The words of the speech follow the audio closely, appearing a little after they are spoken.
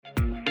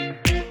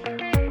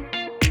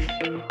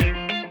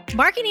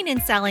Marketing and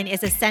selling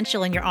is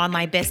essential in your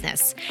online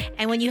business.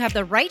 And when you have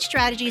the right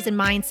strategies and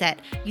mindset,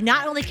 you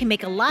not only can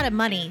make a lot of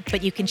money,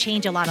 but you can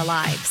change a lot of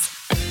lives.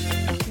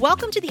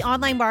 Welcome to the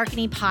Online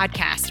Marketing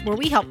Podcast, where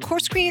we help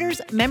course creators,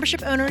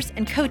 membership owners,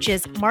 and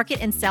coaches market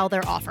and sell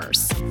their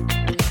offers.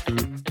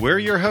 We're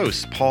your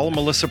hosts, Paul and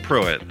Melissa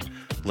Pruitt.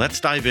 Let's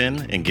dive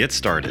in and get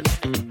started.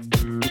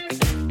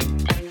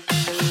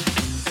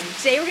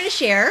 Today, we're going to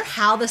share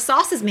how the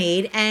sauce is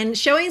made and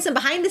showing some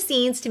behind the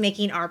scenes to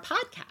making our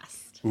podcast.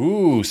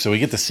 Ooh, so we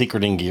get the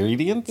secret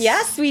ingredients?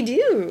 Yes, we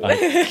do. I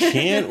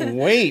can't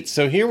wait.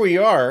 So here we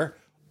are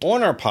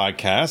on our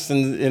podcast,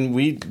 and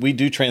we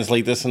do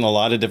translate this in a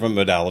lot of different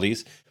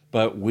modalities,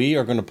 but we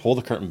are going to pull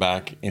the curtain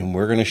back and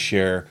we're going to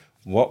share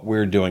what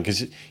we're doing.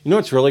 Because you know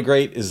what's really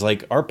great is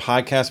like our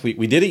podcast,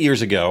 we did it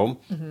years ago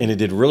and it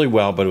did really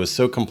well, but it was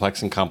so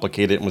complex and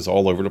complicated and was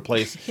all over the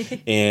place.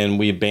 And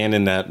we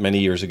abandoned that many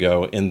years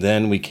ago. And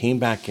then we came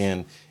back in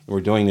and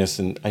we're doing this.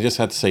 And I just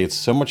have to say, it's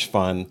so much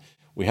fun.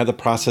 We have the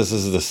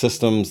processes, the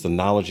systems, the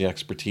knowledge, the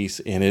expertise,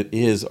 and it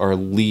is our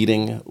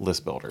leading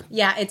list builder.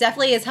 Yeah, it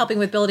definitely is helping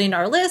with building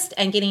our list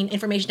and getting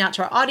information out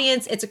to our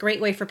audience. It's a great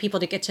way for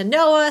people to get to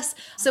know us.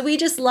 So we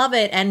just love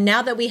it. And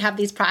now that we have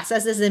these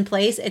processes in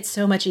place, it's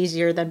so much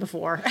easier than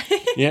before.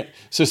 Yeah.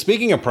 So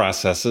speaking of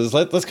processes,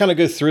 let's kind of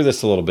go through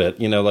this a little bit.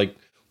 You know, like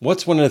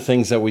what's one of the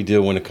things that we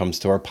do when it comes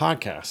to our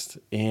podcast?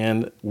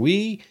 And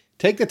we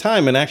take the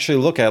time and actually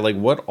look at like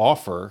what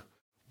offer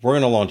we're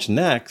going to launch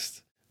next.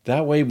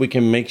 That way we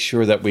can make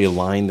sure that we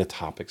align the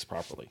topics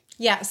properly.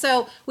 Yeah,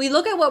 so we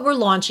look at what we're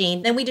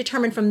launching, then we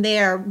determine from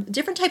there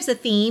different types of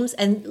themes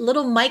and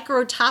little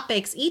micro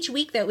topics each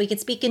week that we could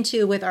speak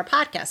into with our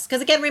podcast.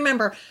 Because again,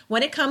 remember,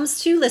 when it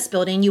comes to list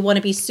building, you want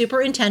to be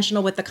super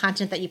intentional with the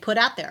content that you put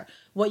out there.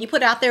 What you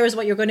put out there is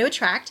what you're going to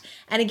attract.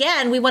 And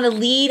again, we want to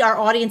lead our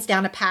audience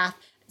down a path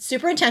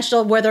super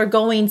intentional where they're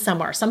going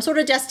somewhere, some sort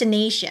of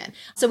destination.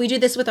 So we do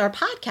this with our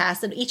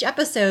podcast and each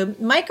episode,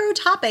 micro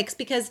topics,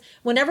 because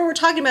whenever we're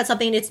talking about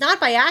something, it's not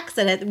by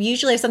accident. We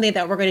usually have something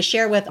that we're going to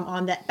share with them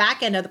on the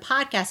back end of the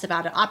podcast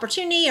about an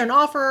opportunity or an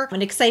offer,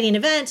 an exciting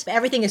event.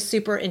 Everything is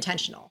super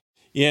intentional.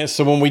 Yeah,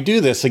 so when we do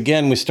this,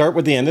 again, we start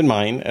with the end in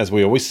mind, as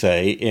we always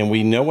say, and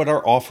we know what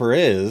our offer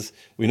is.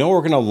 We know we're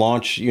going to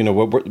launch, you know,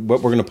 what we're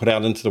going to put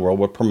out into the world,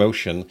 what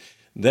promotion.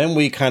 Then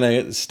we kind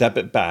of step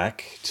it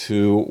back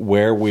to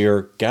where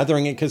we're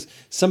gathering it, because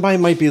somebody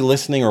might be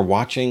listening or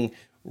watching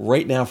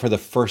right now for the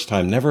first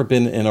time, never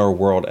been in our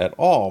world at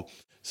all.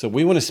 So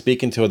we want to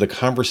speak into the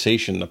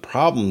conversation, the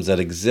problems that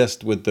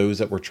exist with those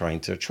that we're trying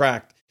to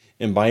attract.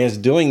 And by us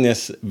doing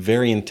this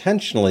very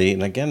intentionally,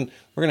 and again,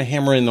 we're going to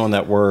hammer in on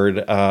that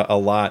word a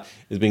lot,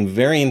 is being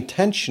very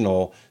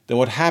intentional, then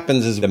what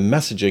happens is the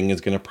messaging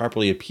is going to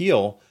properly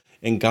appeal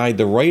and guide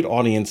the right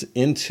audience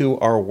into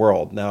our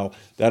world. Now,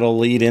 that'll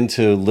lead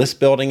into list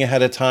building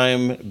ahead of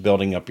time,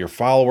 building up your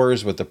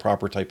followers with the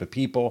proper type of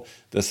people.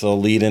 This will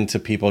lead into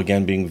people,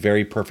 again, being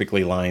very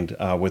perfectly aligned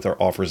with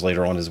our offers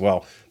later on as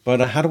well. But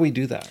how do we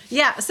do that?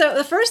 Yeah, so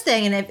the first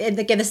thing, and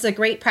again, this is a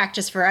great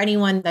practice for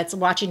anyone that's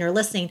watching or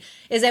listening,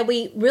 is that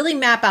we really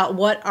map out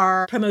what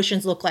our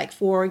promotions look like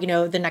for, you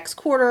know, the next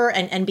quarter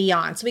and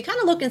beyond. So we kind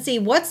of look and see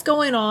what's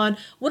going on,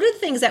 what are the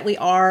things that we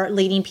are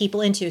leading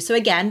people into. So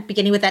again,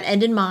 beginning with that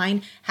end in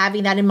mind,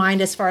 having that in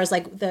mind as far as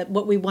like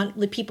what we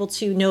want people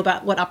to know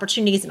about what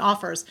opportunities and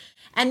offers.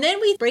 And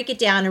then we break it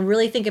down and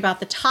really think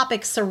about the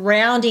topics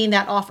surrounding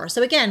that offer.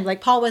 So again,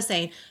 like Paul was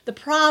saying, the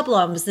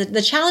problems,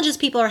 the challenges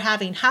people are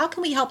having, how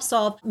can we help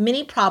solve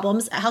many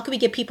problems? How can we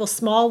give people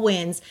small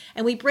wins?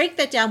 And we break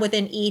that down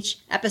within each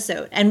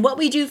episode. And what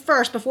we do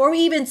first, before we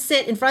even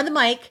sit in front of the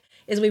mic,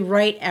 is we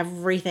write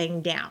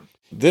everything down.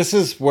 This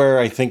is where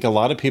I think a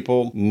lot of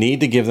people need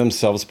to give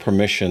themselves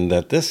permission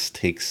that this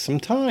takes some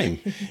time.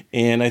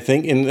 And I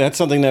think, and that's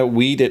something that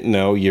we didn't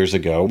know years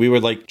ago. We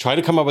would like try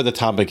to come up with a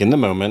topic in the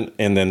moment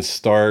and then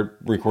start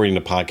recording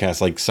the podcast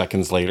like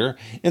seconds later.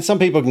 And some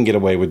people can get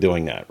away with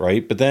doing that,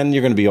 right? But then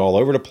you're going to be all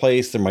over the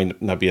place. There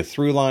might not be a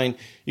through line.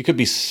 You could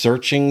be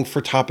searching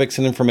for topics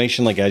and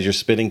information. Like as you're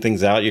spitting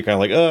things out, you're kind of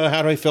like, oh,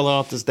 how do I fill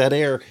out this dead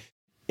air?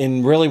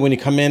 And really, when you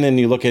come in and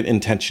you look at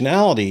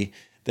intentionality,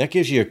 that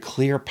gives you a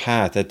clear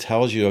path that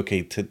tells you,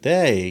 okay,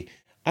 today,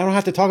 I don't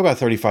have to talk about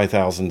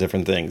 35,000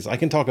 different things. I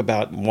can talk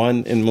about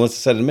one, and Melissa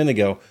said a minute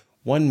ago,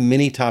 one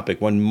mini topic,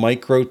 one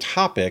micro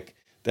topic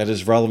that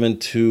is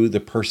relevant to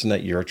the person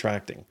that you're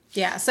attracting.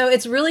 Yeah, so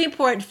it's really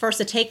important first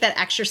to take that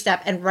extra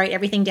step and write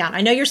everything down.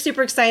 I know you're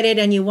super excited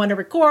and you want to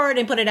record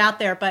and put it out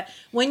there, but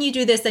when you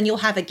do this, then you'll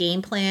have a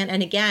game plan.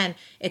 And again,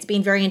 it's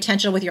being very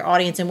intentional with your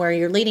audience and where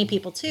you're leading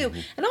people to. Mm-hmm.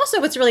 And also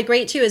what's really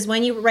great too is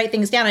when you write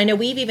things down, I know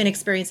we've even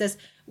experienced this,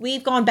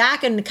 we've gone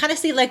back and kind of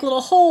see like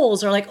little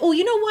holes or like, oh,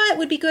 you know what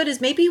would be good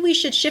is maybe we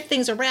should shift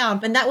things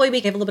around. And that way we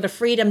have a little bit of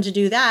freedom to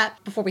do that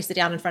before we sit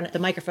down in front of the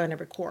microphone and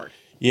record.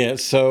 Yeah,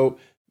 so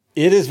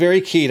it is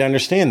very key to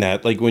understand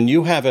that. Like when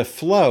you have a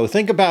flow,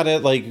 think about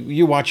it like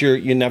you watch your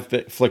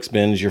Netflix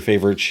binge, your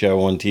favorite show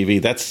on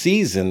TV. That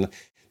season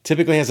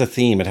typically has a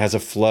theme. It has a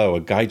flow.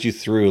 It guides you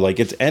through. Like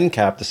it's end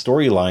cap, the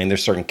storyline.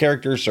 There's certain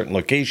characters, certain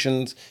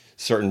locations,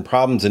 certain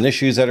problems and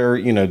issues that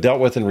are, dealt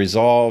with and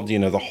resolved.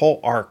 The whole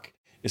arc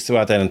is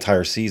throughout that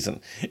entire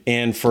season.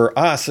 And for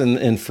us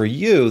and for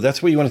you,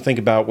 that's what you want to think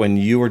about when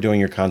you are doing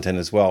your content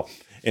as well.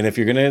 And if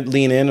you're going to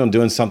lean in on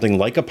doing something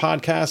like a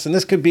podcast, and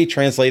this could be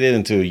translated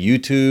into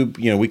YouTube,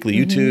 weekly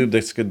YouTube,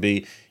 this could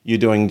be you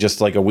doing just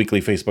like a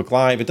weekly Facebook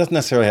Live. It doesn't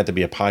necessarily have to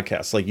be a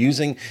podcast. Like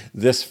using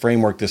this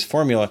framework, this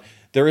formula,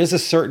 there is a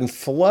certain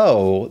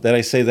flow that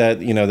I say that,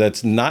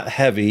 that's not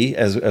heavy,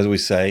 as we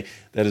say,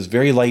 that is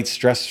very light,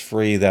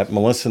 stress-free, that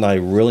Melissa and I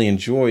really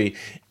enjoy.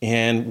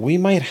 And we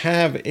might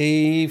have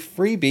a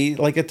freebie,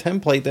 like a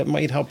template that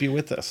might help you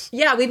with this.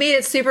 Yeah, we made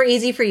it super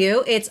easy for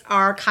you. It's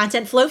our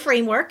content flow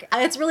framework.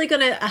 It's really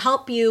going to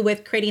help you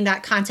with creating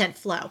that content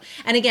flow.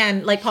 And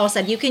again, like Paul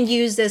said, you can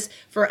use this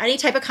for any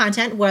type of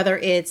content, whether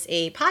it's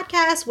a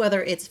podcast,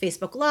 whether it's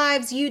Facebook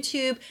Lives,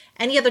 YouTube,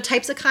 any other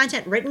types of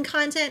content, written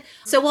content.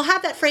 So we'll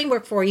have that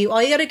framework for you.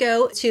 All you got to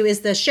go to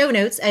is the show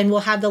notes, and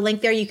we'll have the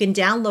link there. You can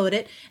download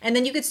it, and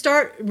then you could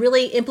start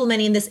really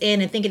implementing this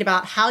in and thinking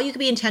about how you can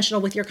be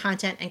intentional with your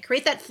content and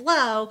create that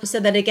flow so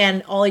that,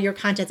 again, all your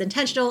content's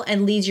intentional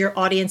and leads your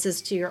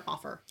audiences to your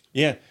offer.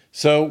 Yeah.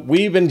 So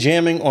we've been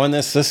jamming on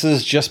this. This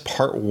is just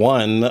part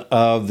one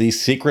of the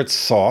secret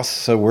sauce.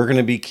 So we're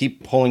going to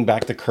keep pulling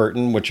back the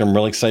curtain, which I'm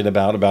really excited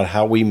about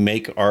how we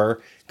make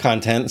our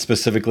content,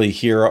 specifically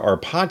here, our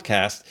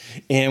podcast.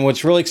 And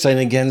what's really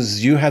exciting, again,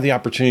 is you have the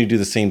opportunity to do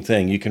the same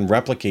thing. You can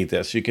replicate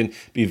this. You can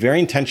be very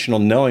intentional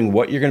knowing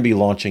what you're going to be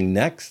launching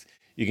next.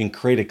 You can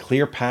create a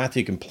clear path.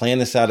 You can plan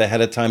this out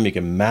ahead of time. You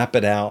can map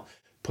it out,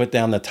 put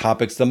down the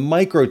topics, the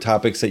micro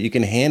topics that you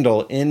can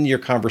handle in your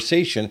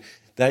conversation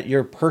that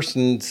your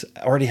person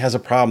already has a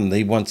problem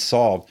they want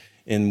solved.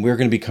 And we're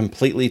going to be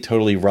completely,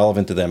 totally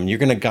relevant to them. And you're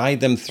going to guide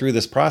them through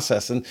this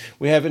process. And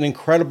we have an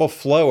incredible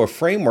flow, a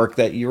framework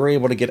that you're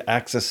able to get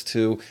access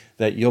to,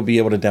 that you'll be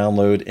able to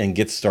download and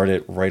get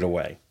started right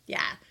away.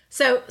 Yeah.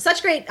 So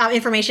such great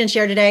information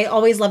shared today.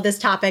 Always love this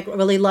topic.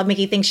 Really love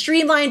making things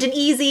streamlined and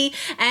easy.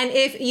 And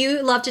if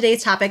you love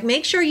today's topic,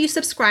 make sure you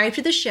subscribe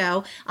to the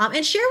show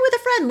and share with a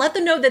friend. Let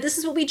them know that this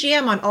is what we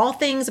jam on, all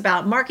things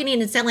about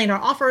marketing and selling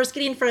our offers,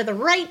 getting in front of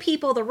the right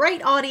people, the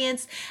right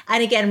audience.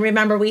 And again,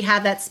 remember, we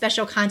have that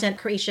special content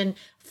creation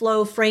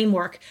flow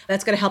framework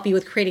that's going to help you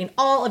with creating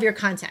all of your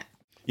content.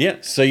 Yeah.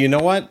 So you know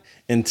what?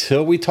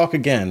 Until we talk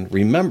again,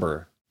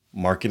 remember,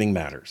 marketing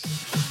matters.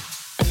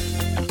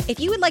 If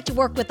you would like to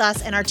work with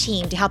us and our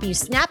team to help you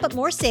snap up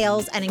more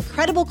sales and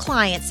incredible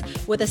clients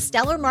with a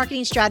stellar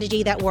marketing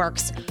strategy that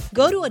works,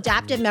 go to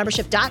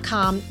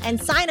adaptivemembership.com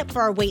and sign up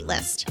for our wait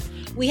list.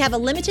 We have a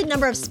limited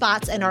number of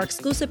spots in our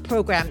exclusive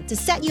program to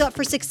set you up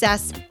for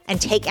success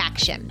and take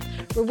action.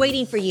 We're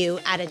waiting for you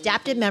at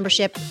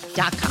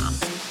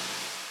adaptivemembership.com.